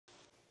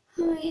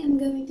Hi, I'm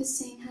going to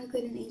sing How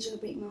Could an Angel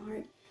Break My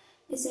Heart.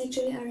 It's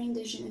actually a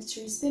rendition of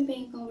Charice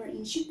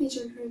wherein she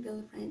featured her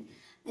girlfriend,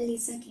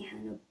 Alyssa,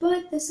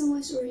 but the song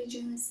was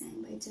originally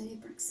sang by Tony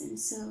Braxton,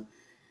 so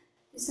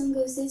the song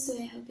goes this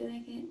way. I hope you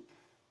like it.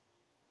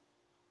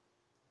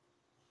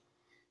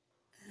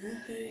 I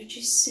heard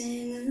you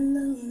sing a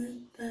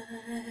lullaby.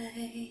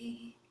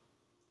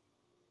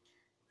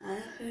 I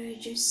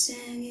heard you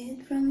sang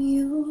it from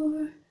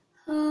your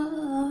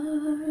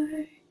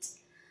heart.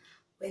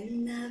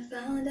 When I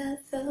found I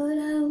thought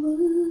I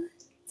would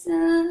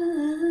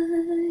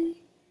die,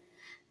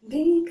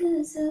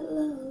 because that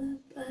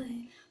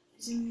lullaby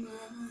was mine.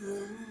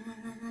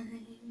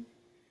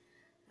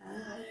 I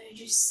heard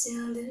you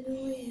seal it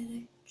with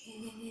a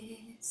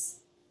kiss.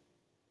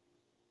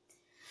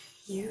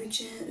 You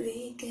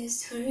gently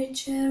kissed her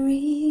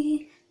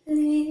cherry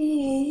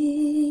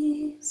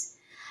lips.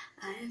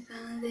 I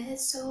found it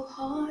so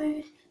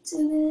hard to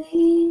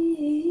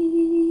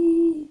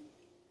believe,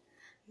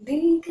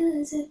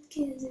 because that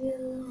kiss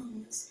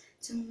belongs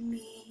to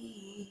me.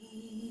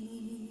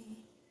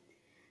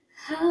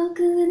 How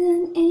could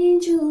an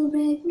angel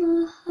break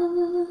my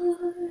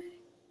heart?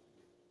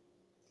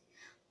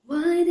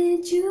 Why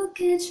did you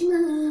catch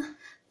my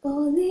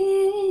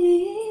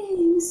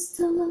falling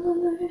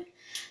star?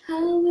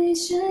 I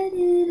wish I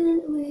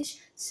didn't wish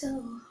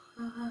so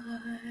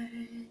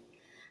hard.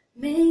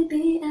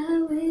 Maybe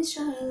I wish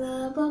our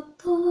love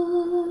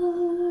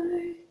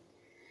apart.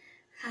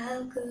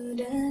 How could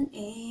an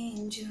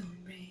angel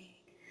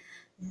break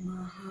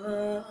my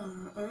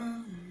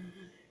heart?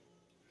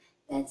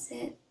 That's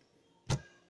it.